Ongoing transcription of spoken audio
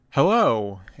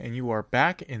Hello, and you are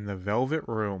back in the Velvet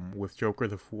Room with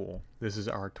Jokerthefool. This is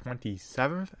our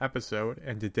 27th episode,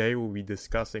 and today we'll be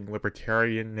discussing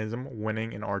libertarianism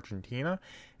winning in Argentina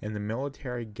and the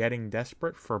military getting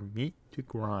desperate for meat to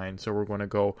grind. So we're going to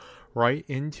go right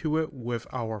into it with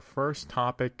our first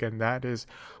topic, and that is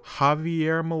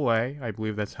Javier Milei, I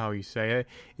believe that's how you say it,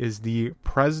 is the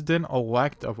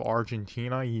president-elect of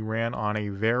Argentina. He ran on a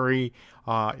very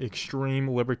extreme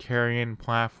libertarian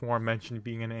platform, mentioned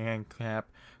being an ANCAP,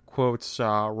 quotes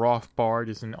Rothbard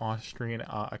is an Austrian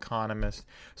economist.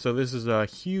 So this is a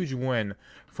huge win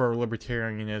for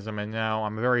libertarianism, and now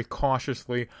I'm very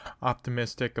cautiously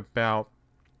optimistic about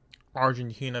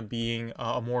Argentina being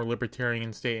a more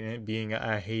libertarian state and it being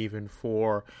a haven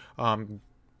for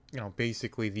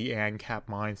basically the ANCAP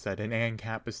mindset. An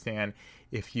ANCAPistan,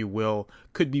 if you will,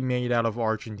 could be made out of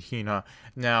Argentina.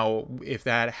 Now, if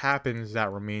that happens,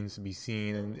 that remains to be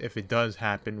seen. And if it does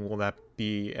happen,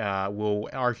 will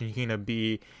Argentina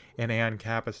be an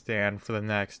ANCAPistan for the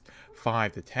next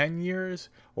 5 to 10 years?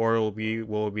 Or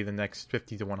will it be the next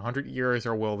 50 to 100 years?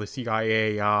 Or will the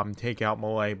CIA take out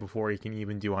Milei before he can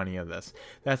even do any of this?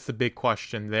 That's the big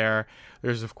question there.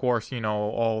 There's, of course,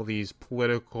 all these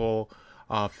political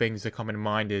things that come in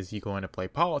mind. Is he going to play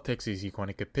politics? Is he going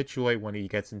to capitulate when he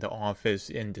gets into office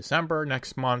in December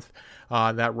next month?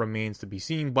 That remains to be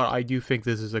seen, but I do think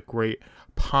this is a great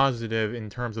positive in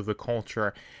terms of the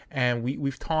culture, and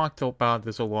we've talked about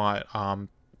this a lot.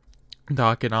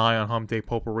 Doc and I on Hump Day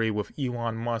Potpourri with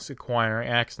Elon Musk acquiring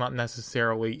X, not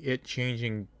necessarily it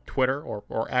changing Twitter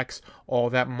or X all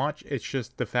that much. It's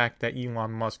just the fact that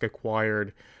Elon Musk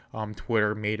acquired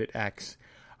Twitter, made it X.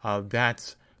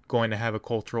 That's going to have a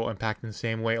cultural impact in the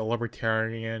same way a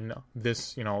libertarian,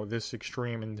 this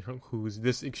extreme, and who's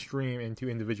this extreme into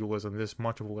individualism, this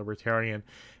much of a libertarian,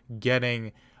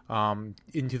 getting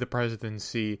into the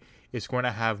presidency is going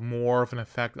to have more of an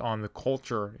effect on the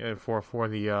culture for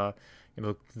the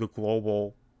the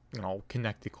global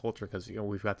connected culture, because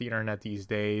we've got the internet these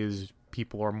days.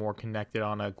 People are more connected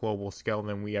on a global scale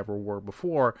than we ever were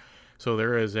before, so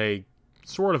there is a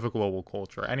sort of a global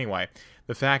culture. Anyway,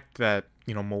 the fact that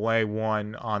Milei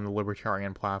won on the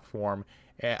libertarian platform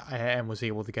and was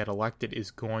able to get elected is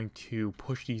going to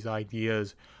push these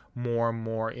ideas more and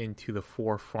more into the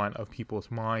forefront of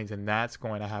people's minds, and that's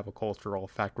going to have a cultural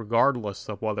effect regardless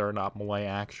of whether or not Milei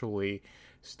actually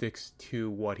sticks to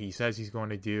what he says he's going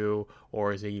to do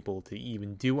or is able to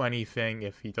even do anything.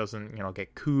 If he doesn't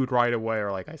get cooed right away,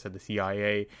 or like I said, the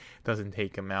CIA doesn't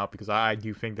take him out, because I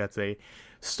do think that's a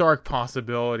stark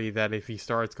possibility that if he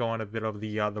starts going a bit of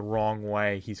the wrong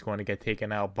way, he's going to get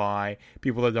taken out by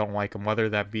people that don't like him, whether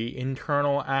that be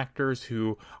internal actors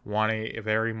who want a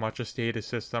very much a status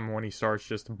system. When he starts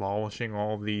just abolishing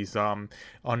all of these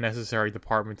unnecessary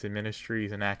departments and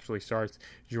ministries and actually starts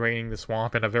draining the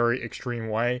swamp in a very extreme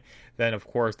way, then of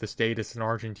course the statists in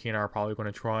Argentina are probably going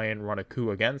to try and run a coup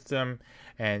against him.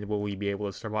 And will we be able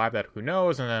to survive that? Who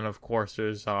knows? And then of course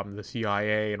there's the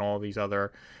CIA and all these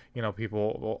other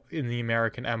people in the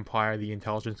American empire, the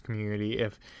intelligence community.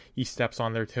 If he steps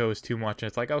on their toes too much, and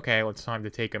it's like, okay, well, it's time to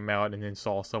take him out and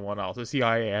install someone else. The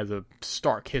CIA has a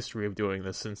stark history of doing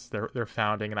this since their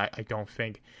founding, and I don't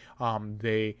think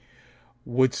they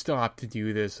would stop to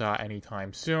do this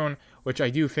anytime soon, which I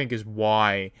do think is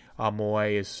why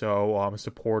Milei is so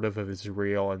supportive of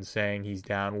Israel and saying he's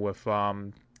down with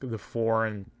the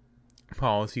foreign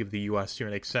policy of the U.S. to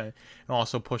an extent, and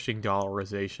also pushing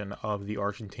dollarization of the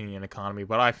Argentinian economy.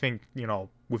 But I think,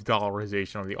 with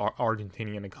dollarization of the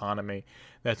Argentinian economy,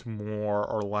 that's more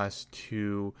or less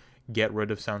to get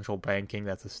rid of central banking.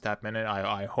 That's a step in it.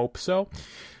 I hope so.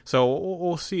 So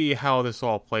we'll see how this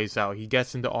all plays out. He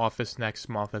gets into office next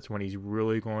month. That's when he's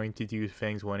really going to do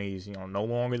things, when he's no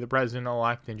longer the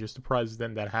president-elect and just the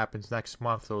president. That happens next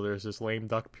month. So there's this lame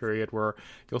duck period where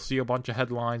you'll see a bunch of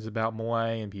headlines about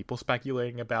Milei and people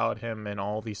speculating about him and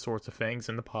all these sorts of things,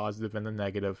 and the positive and the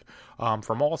negative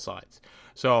from all sides.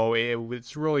 So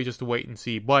it's really just a wait and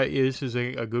see. But this is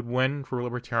a good win for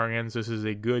libertarians. This is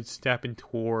a good step in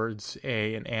towards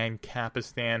an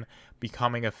ANCAPistan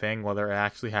becoming a thing, whether it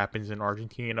actually happens in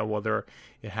Argentina, whether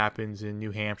it happens in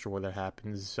New Hampshire, whether it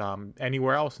happens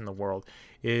anywhere else in the world.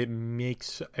 It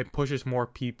pushes more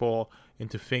people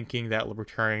into thinking that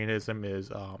libertarianism is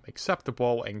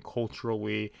acceptable and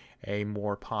culturally a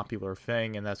more popular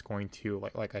thing, and that's going to,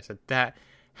 like I said, that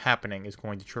happening is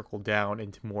going to trickle down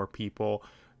into more people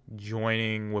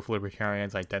joining with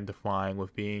libertarians, identifying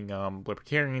with being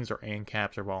libertarians or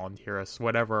ANCAPs or volunteerists,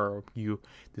 whatever you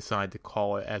decide to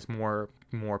call it. As more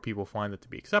people find that to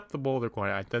be acceptable, they're going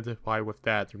to identify with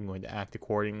that, they're going to act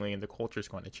accordingly, and the culture is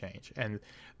going to change. And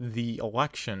the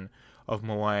election of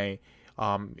Malay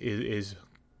is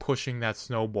pushing that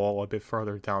snowball a bit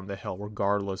further down the hill,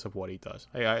 regardless of what he does.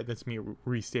 That's me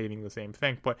restating the same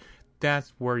thing, but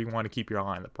that's where you want to keep your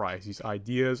eye on the prize. These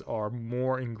ideas are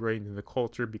more ingrained in the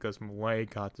culture because Malay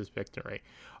got this victory.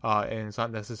 And it's not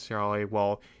necessarily,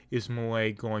 well, is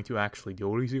Malay going to actually do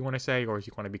what he's going to say, or is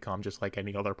he going to become just like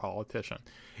any other politician?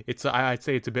 I'd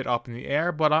say it's a bit up in the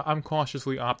air, but I'm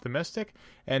cautiously optimistic.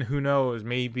 And who knows,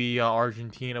 maybe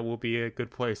Argentina will be a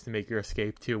good place to make your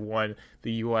escape to when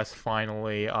the U.S.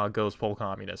 finally goes full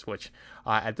communist, which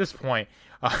at this point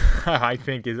I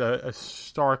think is a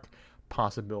stark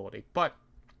possibility. But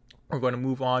we're going to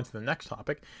move on to the next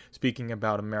topic. Speaking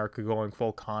about America going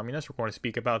full communist, we're going to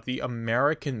speak about the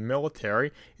American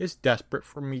military is desperate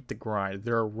for meat to grind.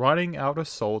 They're running out of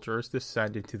soldiers to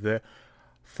send into the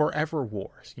forever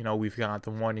wars. We've got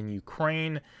the one in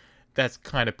Ukraine that's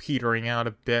kind of petering out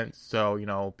a bit.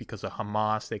 So, because of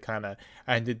Hamas, they kind of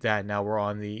ended that. Now we're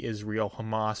on the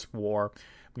Israel-Hamas war.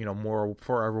 More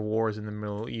forever wars in the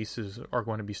Middle East are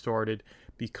going to be started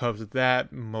because of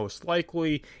that, most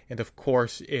likely. And of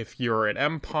course, if you're an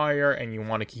empire and you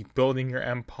want to keep building your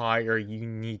empire, you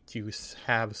need to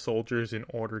have soldiers in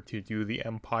order to do the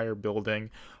empire building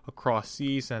across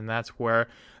seas, and that's where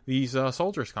these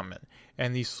soldiers come in.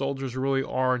 And these soldiers really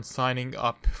aren't signing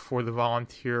up for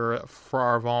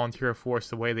our volunteer force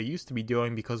the way they used to be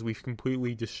doing, because we've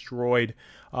completely destroyed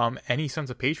any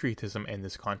sense of patriotism in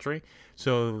this country.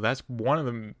 So that's one of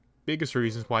the biggest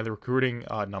reasons why the recruiting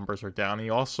numbers are down. And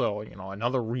also,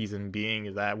 another reason being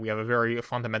is that we have a very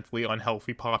fundamentally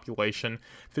unhealthy population,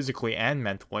 physically and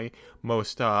mentally.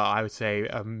 Most, I would say,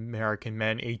 American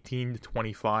men 18 to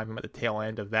 25, I'm at the tail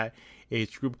end of that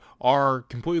age group, are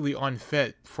completely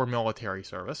unfit for military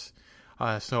service.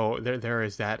 So there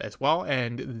is that as well.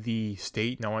 And the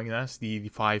state, knowing this, the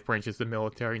 5 branches of the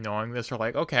military knowing this, are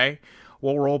like, okay,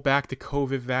 we'll roll back the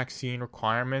COVID vaccine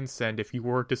requirements. And if you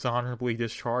were dishonorably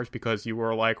discharged because you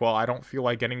were like, well, I don't feel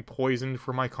like getting poisoned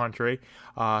for my country,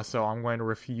 so I'm going to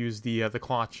refuse the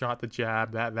clot shot, the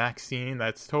jab, that vaccine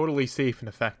that's totally safe and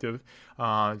effective.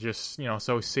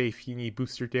 So safe you need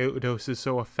booster doses,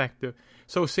 so effective,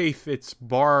 so safe it's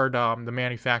barred. The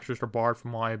manufacturers are barred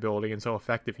from liability, and so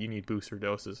effective you need booster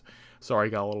doses. Sorry,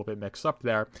 got a little bit mixed up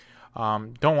there.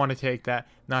 Don't want to take that,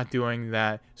 not doing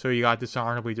that, so you got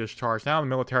dishonorably discharged. Now the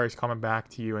military is coming back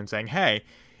to you and saying, hey,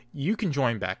 you can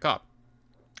join back up,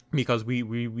 because we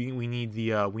need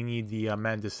the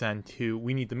men to send to,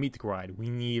 we need the meat to grind, we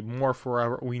need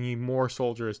more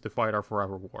soldiers to fight our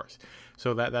forever wars.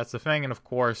 So that's the thing. And of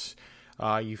course,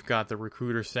 you've got the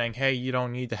recruiters saying, hey, you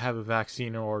don't need to have a vaccine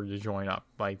in order to join up.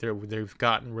 Like they've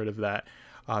gotten rid of that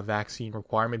vaccine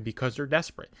requirement because they're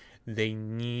desperate. They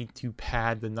need to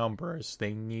pad the numbers.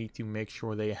 They need to make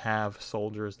sure they have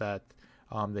soldiers that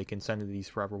they can send to these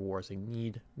forever wars. They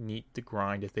need meat to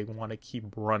grind if they want to keep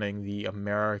running the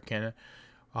American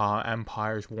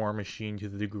empire's war machine to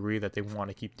the degree that they want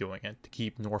to keep doing it, to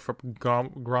keep Northrop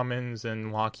Grumman's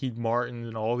and Lockheed Martin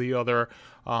and all the other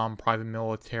private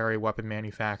military weapon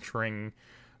manufacturing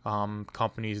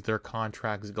companies, their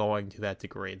contracts going to that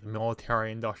degree. The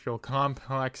military-industrial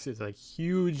complex is a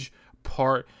huge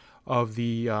part of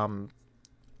the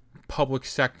public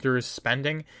sector's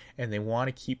spending, and they want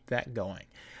to keep that going.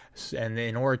 And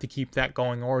in order to keep that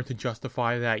going, in order to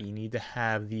justify that, you need to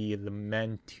have the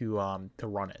men to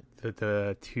run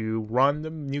it, to run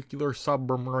the nuclear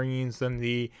submarines and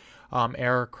the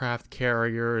aircraft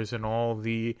carriers and all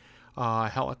the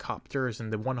helicopters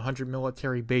and the 100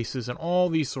 military bases and all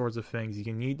these sorts of things.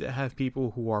 You need to have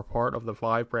people who are part of the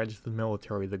 5 branches of the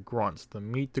military, the grunts, the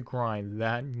meat to grind.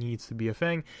 That needs to be a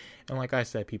thing. And like I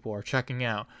said, people are checking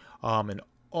out, and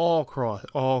all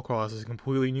across is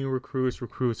completely new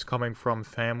recruits coming from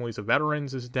families of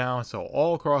veterans is down. So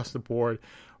all across the board,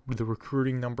 the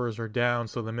recruiting numbers are down.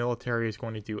 So the military is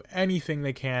going to do anything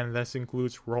they can. This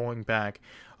includes rolling back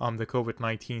the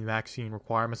COVID-19 vaccine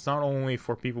requirements, not only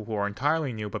for people who are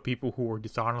entirely new, but people who were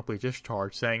dishonorably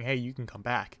discharged, saying, hey, you can come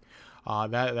back.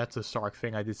 That's a stark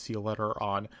thing. I did see a letter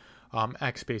on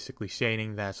X basically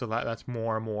stating that, so that's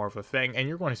more and more of a thing. And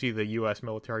you're going to see the U.S.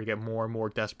 military get more and more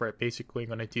desperate, basically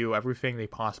going to do everything they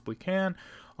possibly can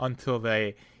until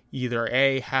they either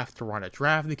A, have to run a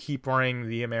draft to keep running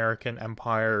the American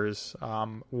empire's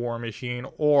war machine,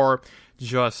 or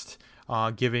just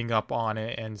giving up on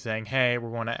it and saying, hey,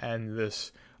 we're going to end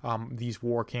these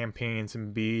war campaigns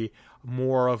and be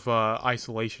more of a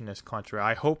isolationist country.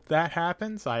 I hope that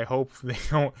happens. I hope they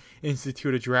don't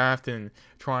institute a draft and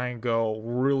try and go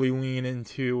really lean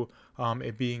into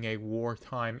it being a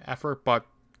wartime effort. But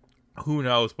who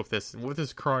knows with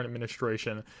this current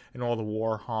administration and all the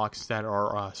war hawks that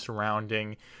are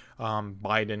surrounding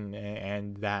Biden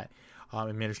and that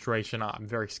administration, I'm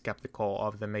very skeptical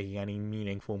of them making any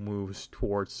meaningful moves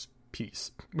towards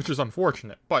peace, which is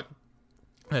unfortunate, but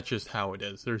that's just how it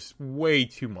is. There's way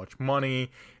too much money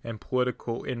and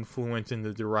political influence in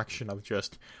the direction of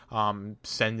just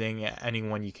sending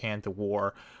anyone you can to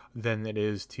war than it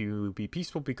is to be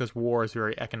peaceful, because war is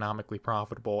very economically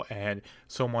profitable, and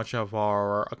so much of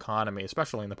our economy,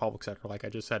 especially in the public sector, like I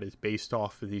just said, is based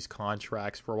off of these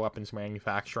contracts for weapons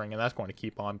manufacturing, and that's going to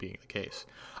keep on being the case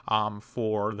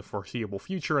for the foreseeable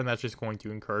future, and that's just going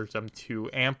to encourage them to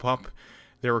amp up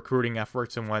their recruiting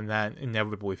efforts, and when that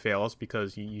inevitably fails,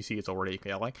 because you see it's already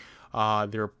failing,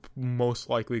 they're most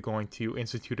likely going to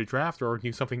institute a draft or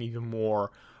do something even more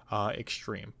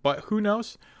extreme. But who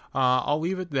knows? I'll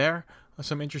leave it there.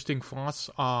 Some interesting thoughts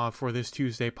for this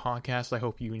Tuesday podcast. I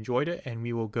hope you enjoyed it, and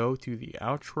we will go to the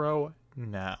outro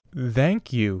now.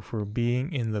 Thank you for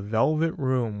being in the Velvet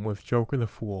Room with Joker the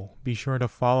Fool. Be sure to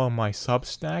follow my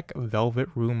Substack,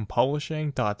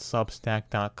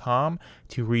 velvetroompublishing.substack.com,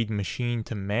 to read Machine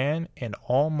to Man and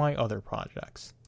all my other projects.